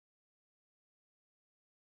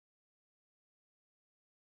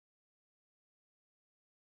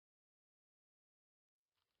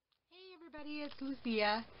Everybody, it's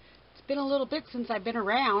Lucia. It's been a little bit since I've been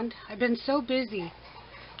around. I've been so busy.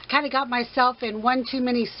 I kind of got myself in one too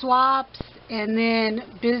many swaps and then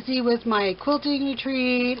busy with my quilting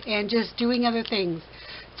retreat and just doing other things.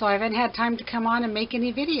 So I haven't had time to come on and make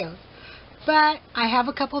any videos. But I have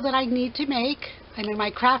a couple that I need to make. I'm in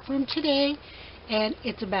my craft room today and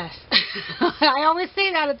it's a mess. I always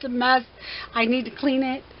say that it's a mess. I need to clean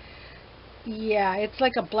it. Yeah, it's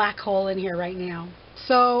like a black hole in here right now.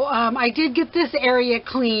 So I did get this area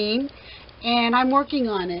clean and I'm working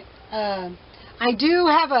on it. I do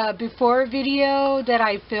have a before video that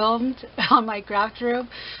I filmed on my craft room,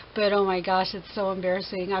 but oh my gosh, it's so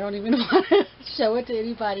embarrassing. I don't even want to show it to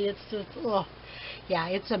anybody. It's just, oh, yeah,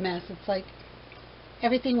 it's a mess. It's like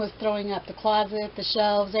everything was throwing up. The closet, the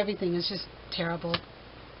shelves, everything is just terrible.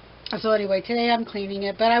 So anyway, today I'm cleaning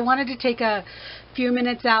it, but I wanted to take a few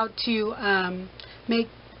minutes out to make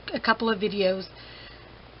a couple of videos.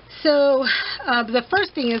 So the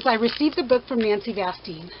first thing is I received the book from Nancy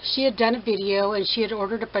Vastine. She had done a video and she had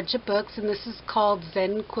ordered a bunch of books, and this is called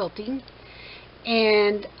Zen Quilting.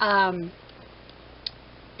 And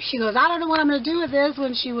she goes, I don't know what I'm going to do with this,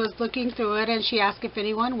 when she was looking through it, and she asked if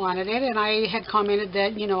anyone wanted it, and I had commented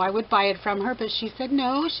that, you know, I would buy it from her, but she said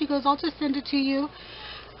no. She goes, I'll just send it to you.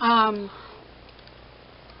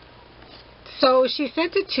 So she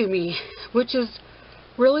sent it to me, which is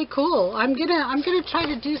really cool. I'm gonna try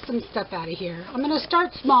to do some stuff out of here. I'm gonna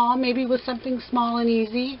start small, maybe with something small and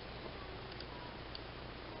easy.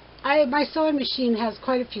 My sewing machine has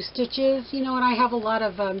quite a few stitches, you know, and I have a lot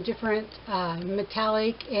of different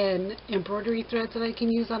metallic and embroidery threads that I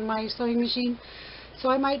can use on my sewing machine. So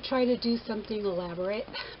I might try to do something elaborate,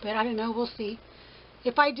 but I don't know, we'll see.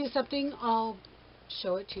 If I do something, I'll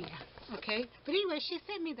show it to you, okay? But anyway, she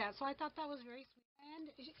sent me that, so I thought that was very sweet.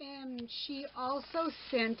 And she also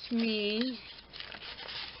sent me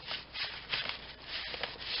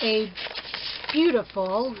a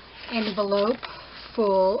beautiful envelope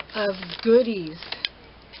full of goodies.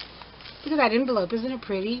 Look at that envelope. Isn't it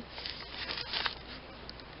pretty?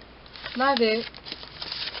 Love it.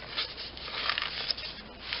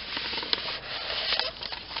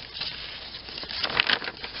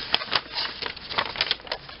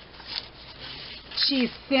 She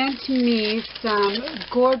sent me some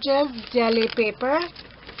gorgeous deli paper.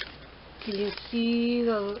 Can you see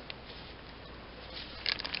the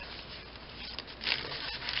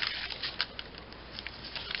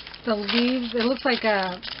leaves? It looks like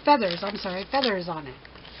feathers. I'm sorry, feathers on it.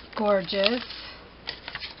 Gorgeous.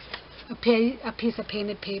 A piece of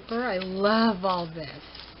painted paper. I love all this.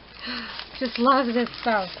 Just love this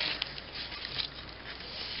stuff.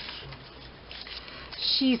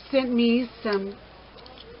 She sent me some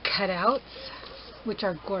cutouts, which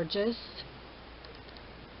are gorgeous.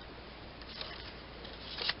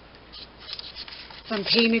 Some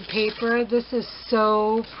painted paper. This is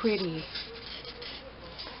so pretty.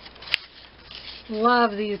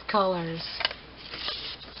 Love these colors.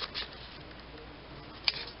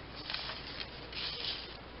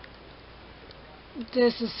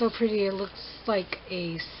 This is so pretty. It looks like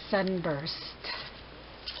a sunburst.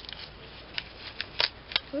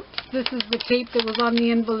 Oops, this is the tape that was on the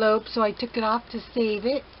envelope, so I took it off to save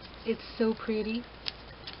it. It's so pretty.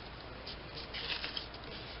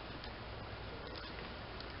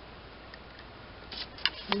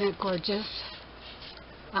 Isn't that gorgeous?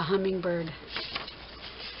 A hummingbird.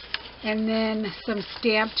 And then some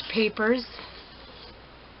stamped papers.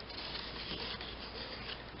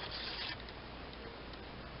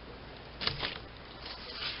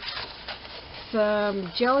 Some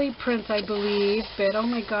jelly prints, I believe, but oh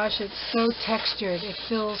my gosh, it's so textured. It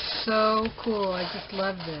feels so cool. I just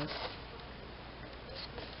love this.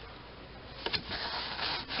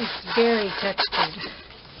 It's very textured.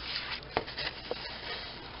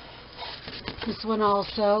 This one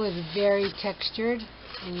also is very textured.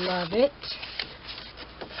 Love it.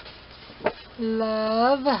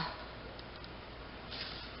 Love.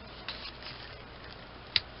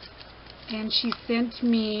 And she sent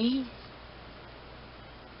me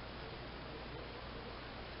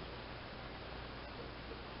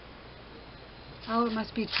oh, it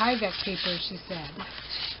must be Tyvek paper, she said.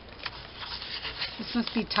 This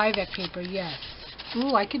must be Tyvek paper, yes.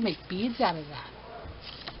 Ooh, I could make beads out of that.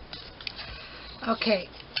 Okay.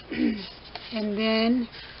 And then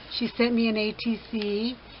she sent me an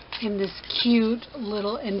ATC in this cute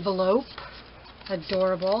little envelope.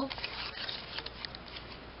 Adorable.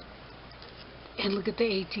 And look at the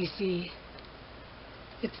ATC.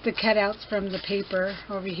 It's the cutouts from the paper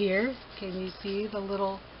over here. Can you see the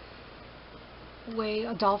little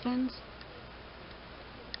dolphins?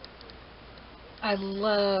 I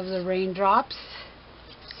love the raindrops.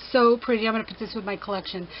 So pretty. I'm going to put this with my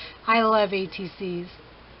collection. I love ATCs.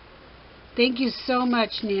 Thank you so much,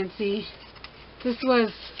 Nancy. This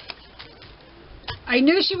was... I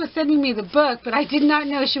knew she was sending me the book, but I did not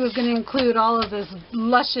know she was going to include all of this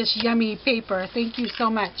luscious, yummy paper. Thank you so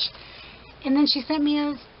much. And then she sent me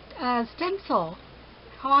a stencil.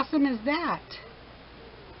 How awesome is that?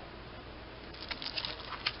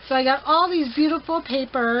 So I got all these beautiful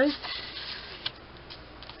papers.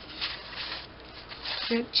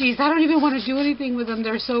 Geez, I don't even want to do anything with them.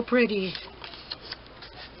 They're so pretty.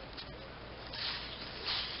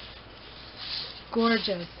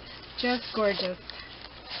 Gorgeous. Just gorgeous.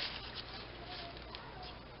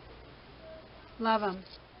 Love them.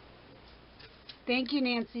 Thank you,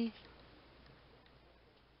 Nancy.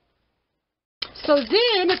 So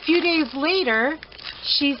then, a few days later,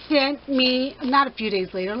 she sent me, not a few days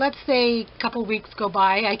later, let's say a couple weeks go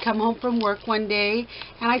by, I come home from work one day,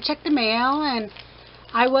 and I check the mail, and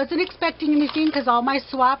I wasn't expecting anything because all my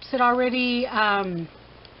swaps had already,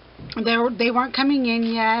 they weren't coming in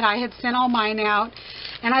yet. I had sent all mine out,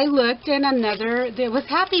 and I looked, and there was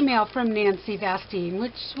Happy Mail from Nancy Vastine,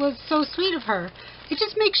 which was so sweet of her. It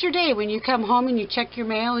just makes your day when you come home and you check your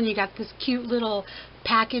mail and you got this cute little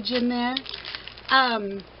package in there.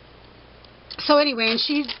 So anyway, and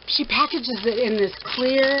she packages it in this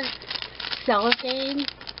clear cellophane,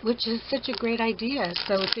 which is such a great idea,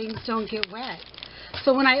 so things don't get wet.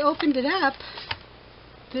 So when I opened it up,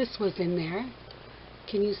 this was in there.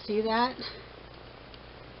 Can you see that?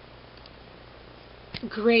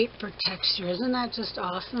 Great for texture. Isn't that just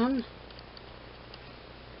awesome?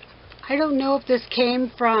 I don't know if this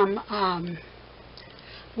came from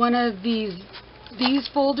one of these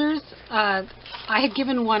folders. I had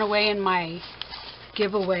given one away in my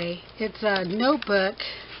giveaway. It's a notebook,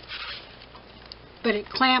 but it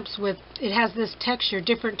clamps with, it has this texture,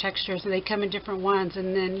 different textures, and they come in different ones,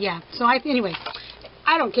 and then, yeah. So anyway,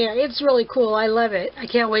 I don't care. It's really cool. I love it. I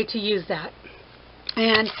can't wait to use that.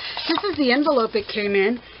 And this is the envelope it came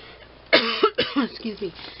in. Excuse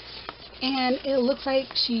me. And it looks like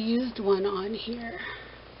she used one on here.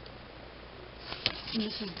 And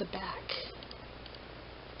this is the back.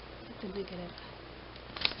 The negative.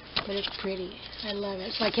 But it's pretty. I love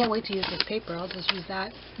it. So I can't wait to use this paper. I'll just use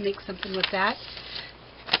that, make something with that.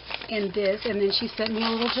 And this. And then she sent me a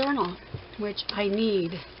little journal, which I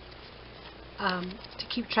need to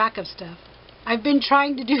keep track of stuff. I've been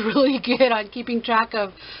trying to do really good on keeping track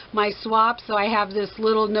of my swaps, so I have this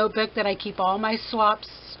little notebook that I keep all my swaps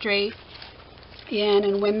straight in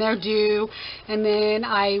and when they're due, and then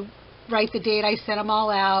I write the date I sent them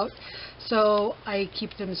all out, so I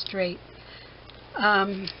keep them straight.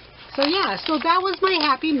 So yeah, so that was my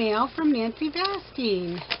Happy Mail from Nancy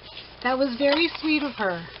Vastine. That was very sweet of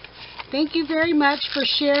her. Thank you very much for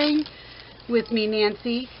sharing with me,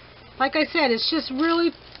 Nancy. Like I said, it's just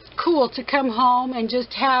really cool to come home and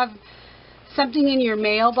just have something in your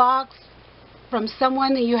mailbox from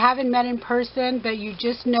someone that you haven't met in person, but you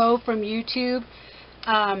just know from YouTube.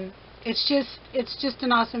 It's just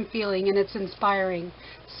an awesome feeling, and it's inspiring.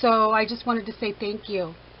 So I just wanted to say thank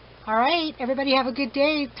you. All right, everybody have a good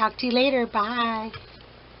day. Talk to you later. Bye.